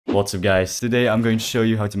What's up guys, today I'm going to show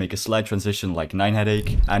you how to make a slide transition like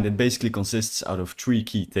 9headache, and it basically consists out of three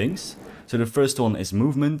key things. So the first one is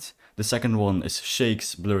movement, the second one is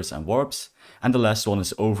shakes, blurs and warps, and the last one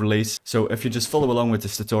is overlays. So if you just follow along with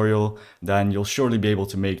this tutorial, then you'll surely be able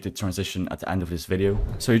to make the transition at the end of this video.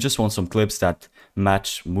 So you just want some clips that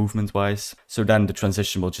match movement wise, so then the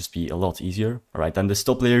transition will just be a lot easier. Alright, then the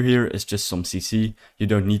stop layer here is just some CC. You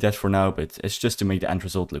don't need that for now, but it's just to make the end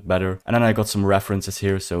result look better. And then I got some references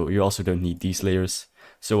here, so you also don't need these layers.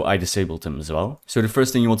 So I disabled them as well. So the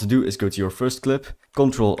first thing you want to do is go to your first clip,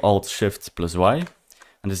 Ctrl Alt Shift plus Y.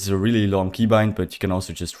 And this is a really long keybind, but you can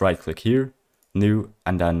also just right click here, new,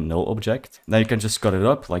 and then null object. Now you can just cut it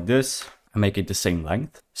up like this and make it the same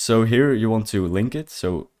length. So here you want to link it.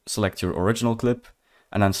 So select your original clip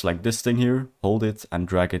and then select this thing here, hold it and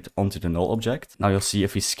drag it onto the null object. Now you'll see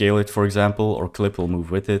if we scale it, for example, our clip will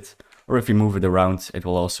move with it. Or if you move it around, it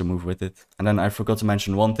will also move with it. And then I forgot to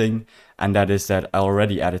mention one thing, and that is that I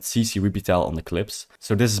already added CC repeat tile on the clips.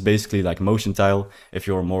 So this is basically like motion tile, if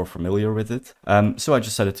you're more familiar with it. So I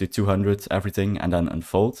just set it to 200, everything, and then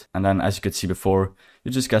unfold. And then as you could see before,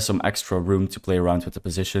 you just get some extra room to play around with the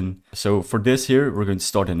position. So for this here, we're going to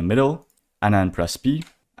start in the middle, and then press P.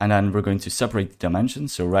 And then we're going to separate the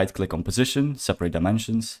dimensions. So right click on position, separate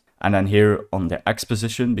dimensions. And then here on the X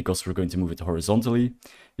position, because we're going to move it horizontally,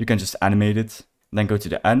 you can just animate it, then go to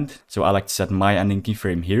the end. So I like to set my ending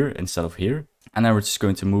keyframe here instead of here. And then we're just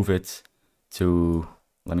going to move it to,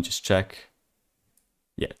 let me just check.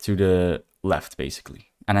 Yeah, to the left basically.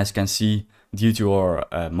 And as you can see, due to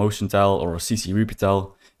our motion tile or CC repeat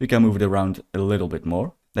tile, you can move it around a little bit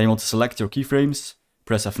more. Then you want to select your keyframes,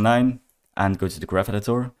 press F9 and go to the graph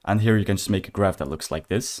editor. And here you can just make a graph that looks like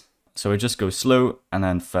this. So it just goes slow and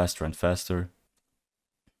then faster and faster.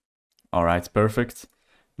 Alright, perfect.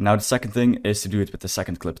 Now the second thing is to do it with the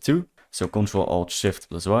second clip too. So Ctrl Alt Shift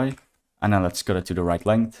plus Y. And then let's cut it to the right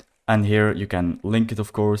length. And here you can link it,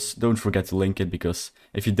 of course. Don't forget to link it, because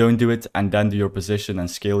if you don't do it and then do your position and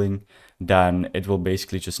scaling, then it will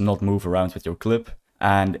basically just not move around with your clip.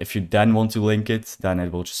 And if you then want to link it, then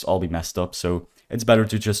it will just all be messed up. So it's better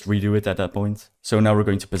to just redo it at that point. So now we're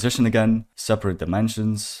going to position again, separate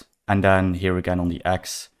dimensions. And then here again on the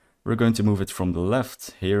X, we're going to move it from the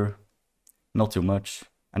left here, not too much.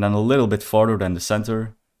 And then a little bit farther than the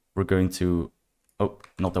center, we're going to, oh,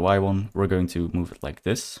 not the Y one, we're going to move it like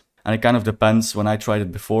this. And it kind of depends. When I tried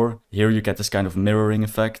it before, here you get this kind of mirroring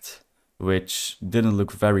effect, which didn't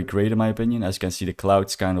look very great in my opinion. As you can see, the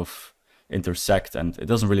clouds kind of intersect and it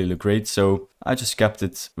doesn't really look great. So I just kept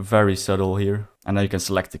it very subtle here. And now you can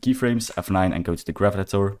select the keyframes, F9, and go to the graph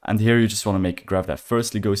editor. And here you just want to make a graph that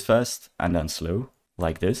firstly goes fast and then slow,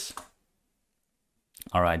 like this.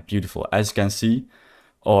 Alright, beautiful. As you can see,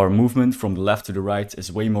 our movement from the left to the right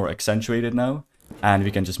is way more accentuated now. And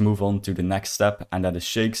we can just move on to the next step, and that is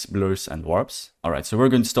shakes, blurs, and warps. Alright, so we're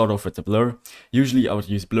going to start off with the blur. Usually I would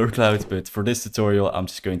use Blur Cloud, but for this tutorial I'm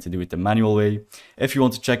just going to do it the manual way. If you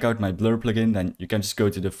want to check out my blur plugin, then you can just go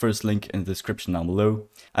to the first link in the description down below,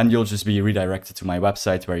 and you'll just be redirected to my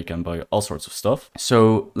website where you can buy all sorts of stuff.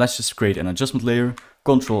 So let's just create an adjustment layer,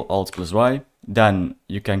 Ctrl Alt plus Y. Then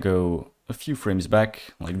you can go a few frames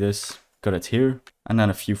back like this, cut it here, and then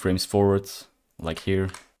a few frames forward like here.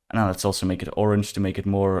 And now let's also make it orange to make it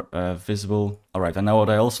more visible. Alright, and now what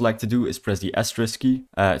I also like to do is press the asterisk key.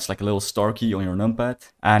 It's like a little star key on your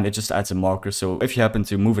numpad, and it just adds a marker. So if you happen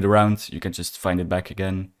to move it around, you can just find it back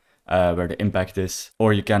again where the impact is.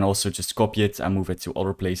 Or you can also just copy it and move it to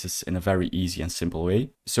other places in a very easy and simple way.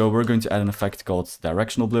 So we're going to add an effect called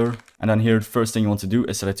directional blur. And then here the first thing you want to do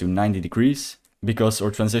is set it to 90 degrees. Because our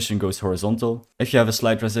transition goes horizontal. If you have a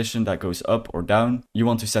slide transition that goes up or down, you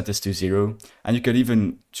want to set this to 0. And you could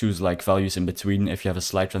even choose like values in between if you have a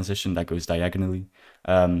slide transition that goes diagonally.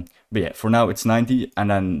 But yeah, for now it's 90. And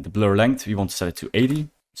then the blur length, we want to set it to 80.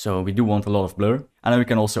 So we do want a lot of blur. And then we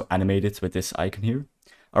can also animate it with this icon here.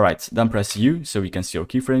 Alright, then press U so we can see our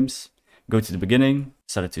keyframes. Go to the beginning,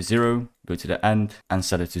 set it to 0. Go to the end and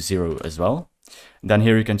set it to 0 as well. Then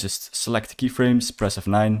here you can just select the keyframes, press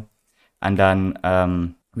F9. And then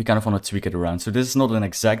we kind of want to tweak it around. So this is not an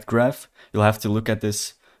exact graph. You'll have to look at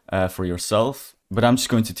this for yourself. But I'm just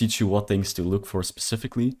going to teach you what things to look for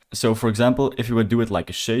specifically. So for example, if you would do it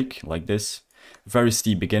like a shake, like this, very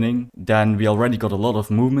steep beginning, then we already got a lot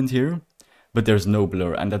of movement here, but there's no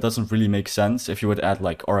blur. And that doesn't really make sense. If you would add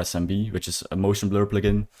like RSMB, which is a motion blur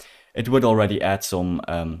plugin, it would already add some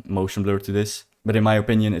motion blur to this. But in my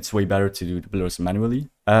opinion, it's way better to do the blurs manually.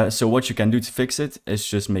 So what you can do to fix it is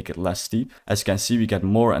just make it less steep. As you can see, we get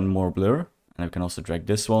more and more blur. And we can also drag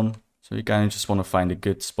this one. So you kind of just want to find a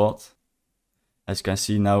good spot. As you can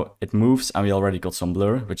see now, it moves and we already got some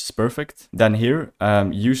blur, which is perfect. Then here,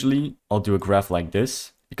 usually I'll do a graph like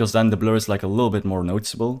this, because then the blur is like a little bit more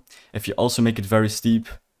noticeable. If you also make it very steep,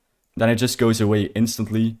 then it just goes away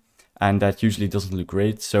instantly, and that usually doesn't look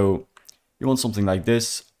great. So you want something like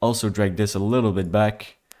this. Also drag this a little bit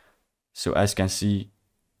back. So as you can see,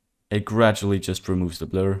 it gradually just removes the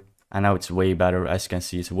blur. And now it's way better. As you can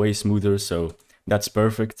see, it's way smoother. So that's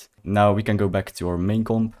perfect. Now we can go back to our main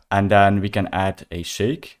comp and then we can add a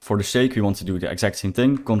shake. For the shake, we want to do the exact same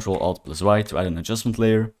thing. Ctrl-Alt+Y to add an adjustment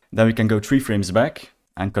layer. Then we can go 3 frames back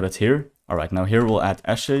and cut it here. All right, now here we'll add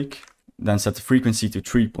S-shake. Then set the frequency to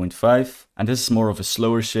 3.5. And this is more of a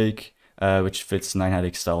slower shake, which fits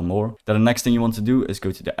 9headache style more. Then the next thing you want to do is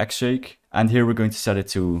go to the X-shake. And here we're going to set it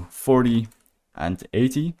to 40 and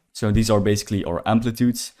 80. So these are basically our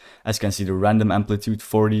amplitudes. As you can see, the random amplitude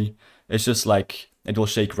 40 is just like it will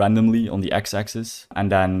shake randomly on the x-axis.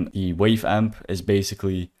 And then the wave amp is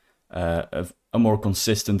basically a more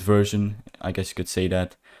consistent version. I guess you could say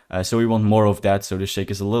that. So we want more of that, so the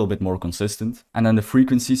shake is a little bit more consistent. And then the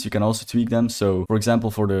frequencies, you can also tweak them. So for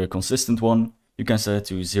example, for the consistent one, you can set it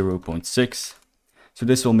to 0.6. So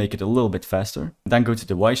this will make it a little bit faster. Then go to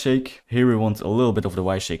the Y-shake. Here we want a little bit of the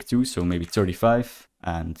Y-shake too, so maybe 35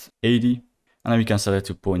 and 80. And then we can set it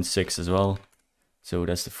to 0.6 as well. So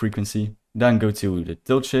that's the frequency. Then go to the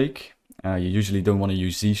tilt shake. You usually don't want to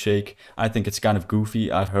use Z-shake. I think it's kind of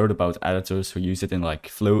goofy. I've heard about editors who use it in like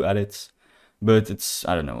flow edits. But it's,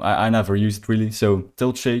 I don't know, I never used it really. So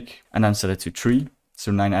tilt shake and then set it to 3.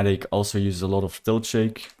 So 9headache also uses a lot of tilt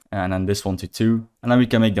shake. And then this one to 2. And then we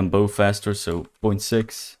can make them both faster. So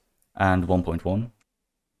 0.6 and 1.1.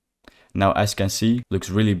 Now, as you can see,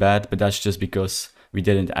 looks really bad, but that's just because we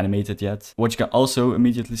didn't animate it yet. What you can also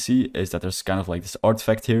immediately see is that there's kind of like this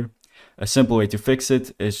artifact here. A simple way to fix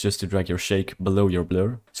it is just to drag your shake below your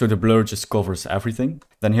blur. So the blur just covers everything.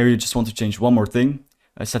 Then here you just want to change one more thing.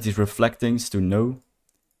 Set these reflectings to no,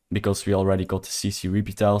 because we already got the CC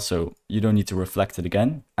repeat tile, so you don't need to reflect it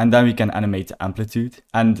again. And then we can animate the amplitude.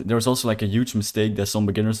 And there's also like a huge mistake that some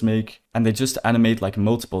beginners make, and they just animate like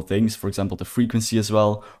multiple things, for example the frequency as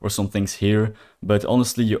well, or some things here. But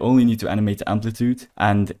honestly, you only need to animate the amplitude.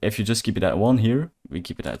 And if you just keep it at 1 here, we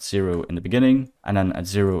keep it at 0 in the beginning, and then at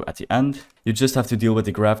 0 at the end. You just have to deal with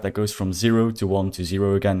the graph that goes from 0 to 1 to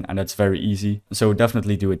 0 again, and that's very easy. So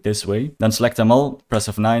definitely do it this way. Then select them all, press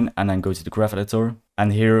F9, and then go to the graph editor.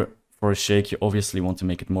 And here, for a shake, you obviously want to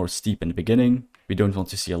make it more steep in the beginning. We don't want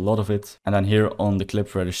to see a lot of it. And then here on the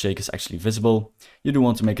clip where the shake is actually visible, you do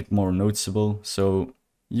want to make it more noticeable. So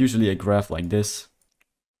usually a graph like this.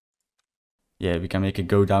 Yeah, we can make it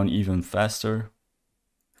go down even faster.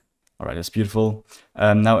 Alright, that's beautiful.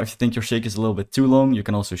 Now, if you think your shake is a little bit too long, you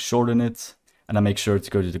can also shorten it. And then make sure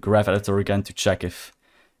to go to the graph editor again to check if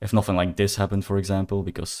nothing like this happened, for example,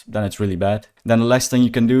 because then it's really bad. Then the last thing you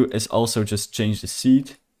can do is also just change the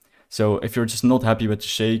seed. So if you're just not happy with the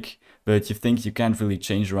shake, but you think you can't really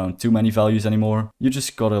change around too many values anymore, you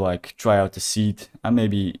just gotta like try out the seed and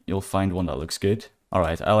maybe you'll find one that looks good.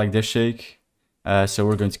 Alright, I like this shake. So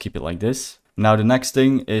we're going to keep it like this. Now the next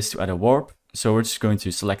thing is to add a warp. So we're just going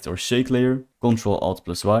to select our shake layer,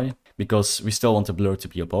 Ctrl-Alt+Y, because we still want the blur to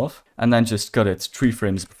be above. And then just cut it 3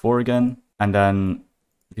 frames before again. And then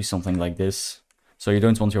do something like this. So you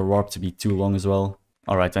don't want your warp to be too long as well.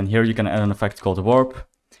 Alright, and here you can add an effect called warp.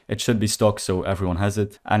 It should be stock, so everyone has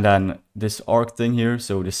it. And then this arc thing here,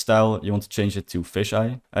 so the style, you want to change it to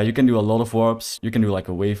fisheye. You can do a lot of warps. You can do like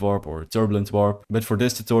a wave warp or a turbulent warp. But for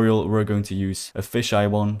this tutorial, we're going to use a fisheye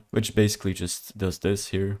one, which basically just does this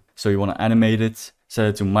here. So you want to animate it, set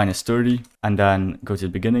it to -30, and then go to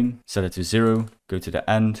the beginning, set it to 0, go to the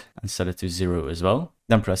end, and set it to 0 as well.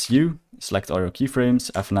 Then press U, select all your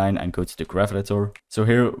keyframes, F9, and go to the graph editor. So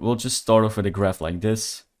here, we'll just start off with a graph like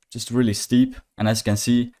this. Just really steep, and as you can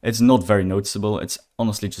see, it's not very noticeable. It's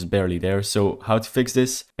honestly just barely there. So how to fix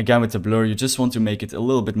this? Again, with the blur, you just want to make it a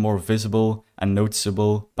little bit more visible and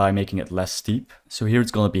noticeable by making it less steep. So here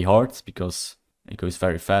it's gonna be hard because it goes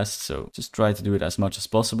very fast. So just try to do it as much as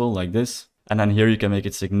possible, like this. And then here you can make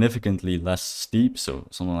it significantly less steep, so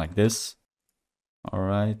something like this. All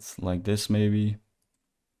right, like this maybe.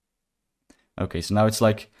 Okay, so now it's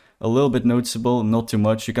like a little bit noticeable, not too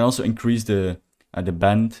much. You can also increase the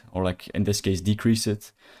bend, or like in this case decrease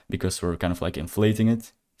it, because we're kind of like inflating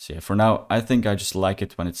it. So yeah, for now I think I just like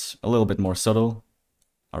it when it's a little bit more subtle.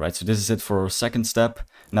 Alright, so this is it for our second step.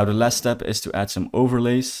 Now the last step is to add some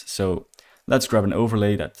overlays. So let's grab an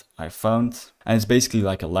overlay that I found, and it's basically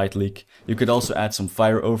like a light leak. You could also add some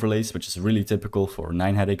fire overlays, which is really typical for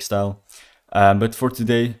 9headache style. But for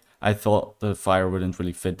today I thought the fire wouldn't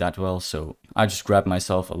really fit that well, so I just grabbed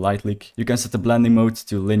myself a light leak. You can set the blending mode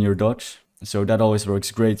to linear dodge, so that always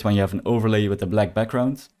works great when you have an overlay with a black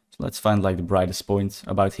background. So let's find like the brightest point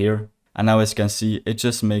about here. And now as you can see, it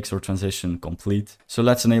just makes our transition complete. So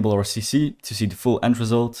let's enable our CC to see the full end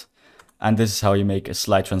result. And this is how you make a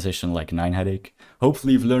slight transition like 9headache.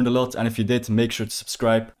 Hopefully you've learned a lot, and if you did, make sure to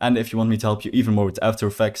subscribe. And if you want me to help you even more with After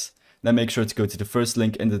Effects, then make sure to go to the first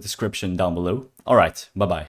link in the description down below. Alright, bye bye.